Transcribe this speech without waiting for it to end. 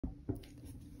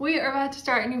We are about to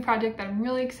start a new project that I'm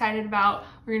really excited about.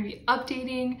 We're going to be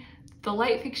updating the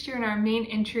light fixture in our main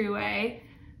entryway.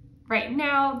 Right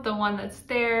now, the one that's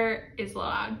there is a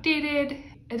little outdated.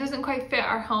 It doesn't quite fit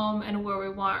our home and where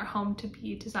we want our home to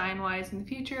be design-wise in the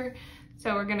future.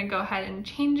 So we're going to go ahead and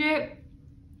change it.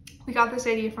 We got this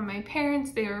idea from my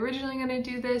parents. They were originally going to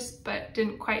do this, but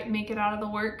didn't quite make it out of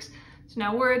the works. So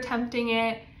now we're attempting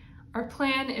it. Our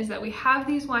plan is that we have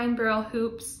these wine barrel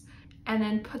hoops and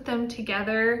then put them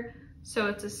together so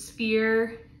it's a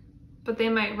sphere, but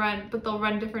they'll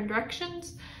run different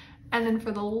directions. And then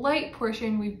for the light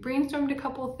portion, we've brainstormed a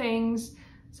couple things,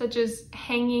 such as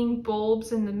hanging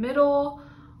bulbs in the middle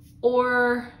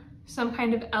or some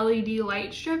kind of LED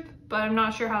light strip, but I'm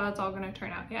not sure how that's all gonna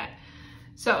turn out yet.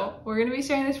 So we're gonna be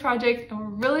starting this project and we're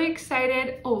really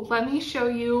excited. Oh, let me show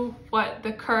you what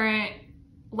the current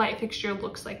light fixture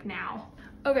looks like now.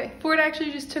 Okay, Ford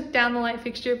actually just took down the light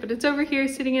fixture, but it's over here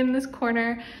sitting in this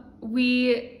corner.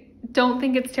 We don't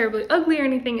think it's terribly ugly or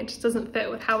anything, it just doesn't fit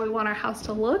with how we want our house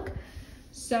to look.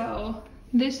 So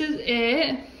this is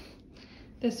it.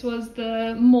 This was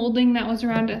the molding that was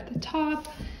around at the top,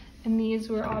 and these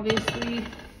were obviously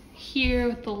here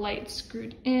with the light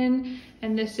screwed in.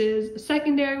 And this is a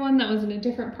secondary one that was in a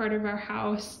different part of our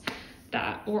house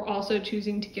that we're also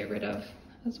choosing to get rid of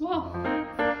as well.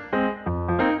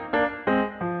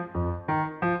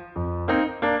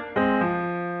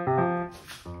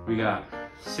 We got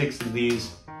 6 of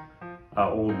these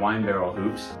old wine barrel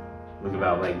hoops. Look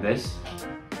about like this,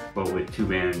 but with 2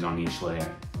 bands on each layer.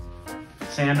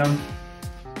 Sand them,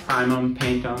 prime them,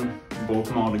 paint them, bolt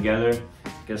them all together,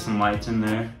 get some lights in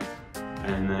there,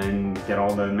 and then get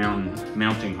all the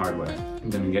mounting hardware. I'm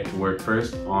gonna get to work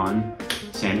first on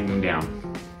sanding them down.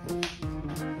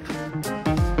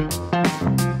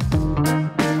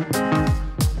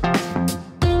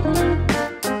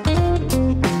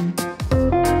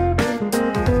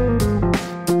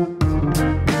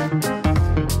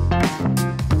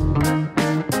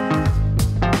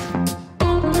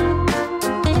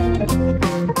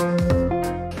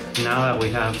 Now that we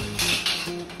have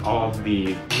all of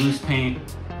the loose paint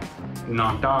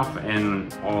knocked off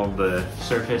and all of the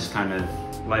surface kind of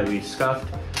lightly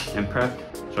scuffed and prepped,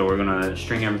 so we're gonna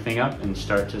string everything up and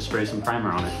start to spray some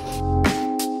primer on it.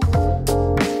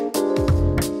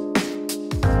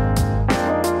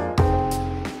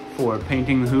 For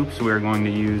painting the hoops, we're going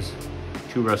to use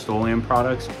 2 Rust-Oleum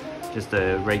products, just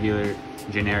a regular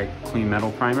generic clean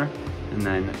metal primer, and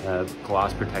then a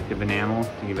gloss protective enamel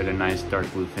to give it a nice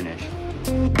dark blue finish.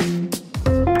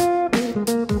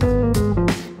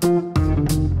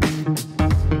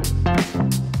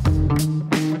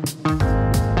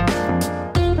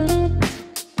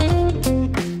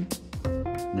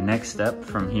 The next step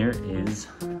from here is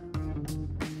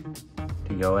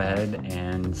to go ahead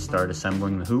and start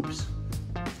assembling the hoops.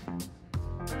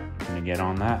 I'm gonna get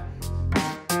on that.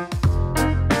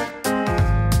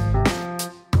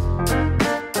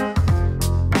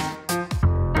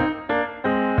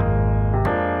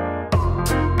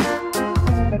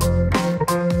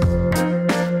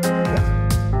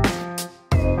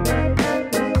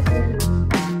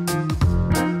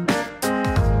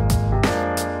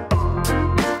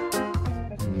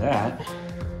 That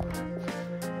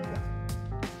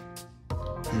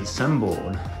is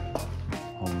assembled,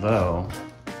 although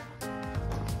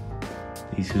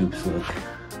these hoops look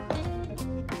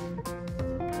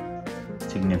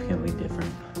significantly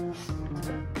different,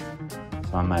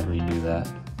 so I might redo that.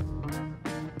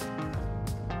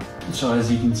 So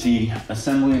as you can see,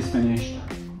 assembly is finished.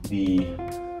 The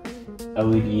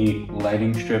LED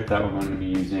lighting strip that we're going to be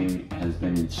using has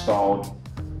been installed.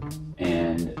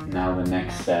 And now the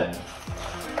next step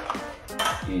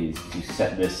is to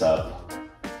set this up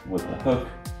with a hook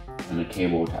and a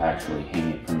cable to actually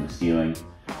hang it from the ceiling,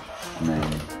 and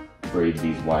then braid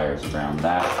these wires around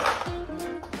that.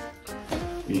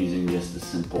 Using just a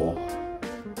simple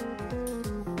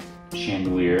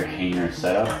chandelier hanger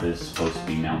setup. This is supposed to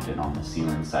be mounted on the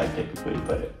ceiling side typically,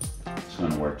 but it's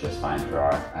going to work just fine for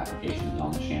our applications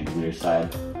on the chandelier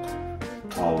side.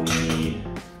 All we need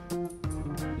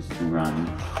to run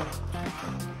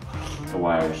the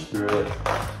wires through it,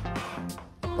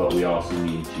 but we also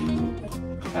need to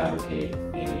fabricate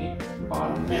a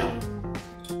bottom mount.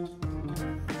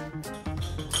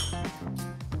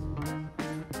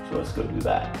 So let's go do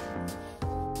that.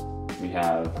 We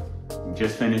have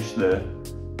just finished the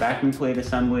vacuum plate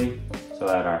assembly so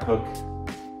that our hook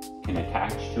can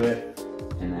attach to it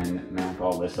and then mount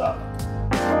all this up.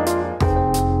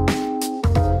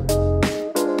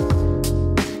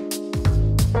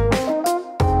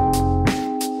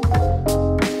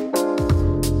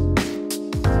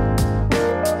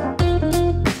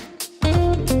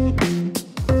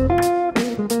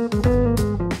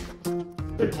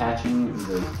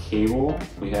 the cable,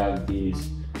 we have these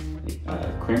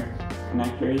crimp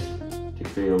connectors to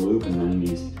create a loop, and then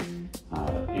these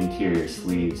interior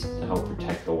sleeves to help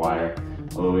protect the wire.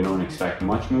 Although we don't expect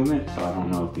much movement, so I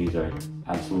don't know if these are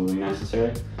absolutely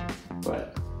necessary,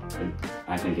 but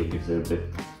I think it gives it a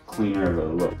bit cleaner of a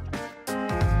look.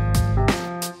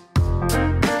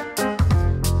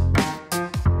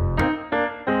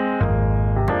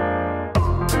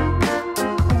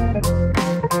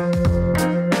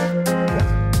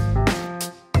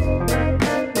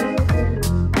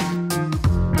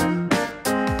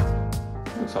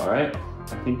 Looks alright.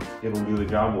 I think it'll do the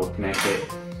job. We'll connect it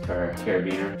to our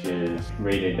carabiner, which is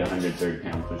rated to 130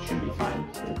 pounds, which should be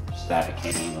fine for static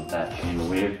hanging of that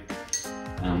chandelier.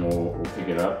 And we'll pick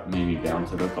it up, maybe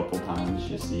bounce it a couple times,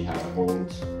 just see how it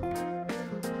holds.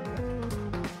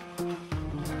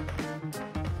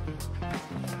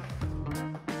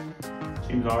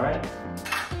 Seems alright.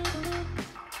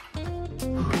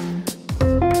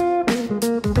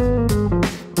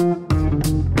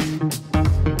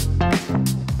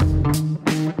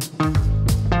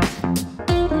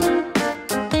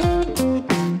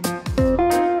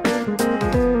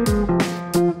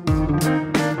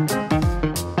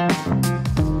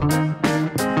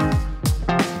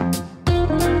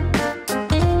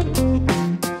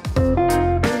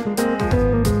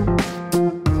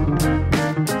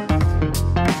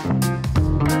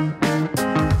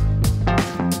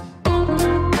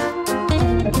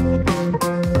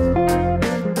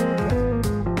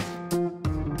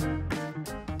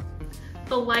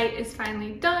 The light is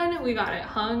finally done. We got it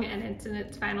hung and it's in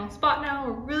its final spot now.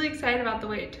 We're really excited about the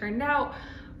way it turned out.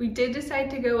 We did decide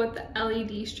to go with the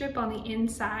LED strip on the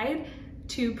inside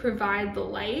to provide the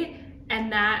light,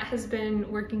 and that has been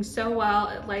working so well.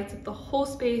 It lights up the whole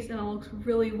space and it looks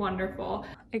really wonderful.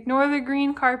 Ignore the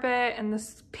green carpet and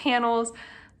the panels.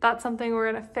 That's something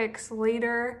we're gonna fix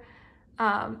later.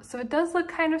 So it does look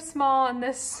kind of small in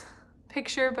this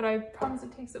picture, but I promise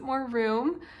it takes up more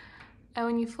room. And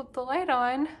when you flip the light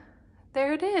on,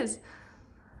 there it is.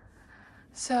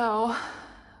 So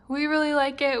we really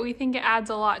like it. We think it adds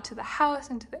a lot to the house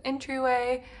and to the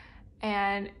entryway,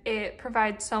 and it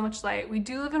provides so much light. We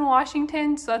do live in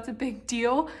Washington, so that's a big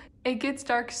deal. It gets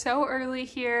dark so early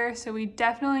here, so we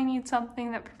definitely need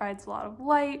something that provides a lot of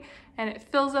light, and it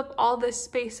fills up all this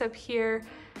space up here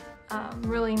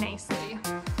really nicely.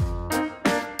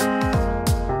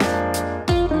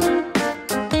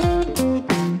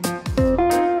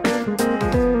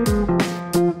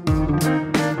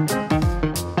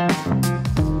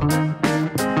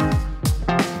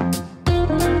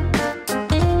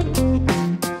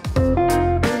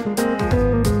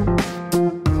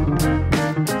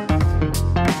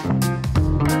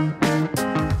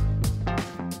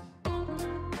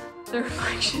 The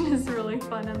reflection is really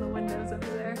fun in the windows over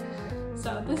there.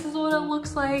 So this is what it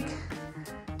looks like.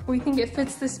 We think it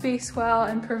fits the space well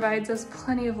and provides us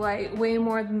plenty of light, way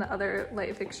more than the other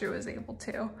light fixture was able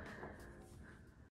to.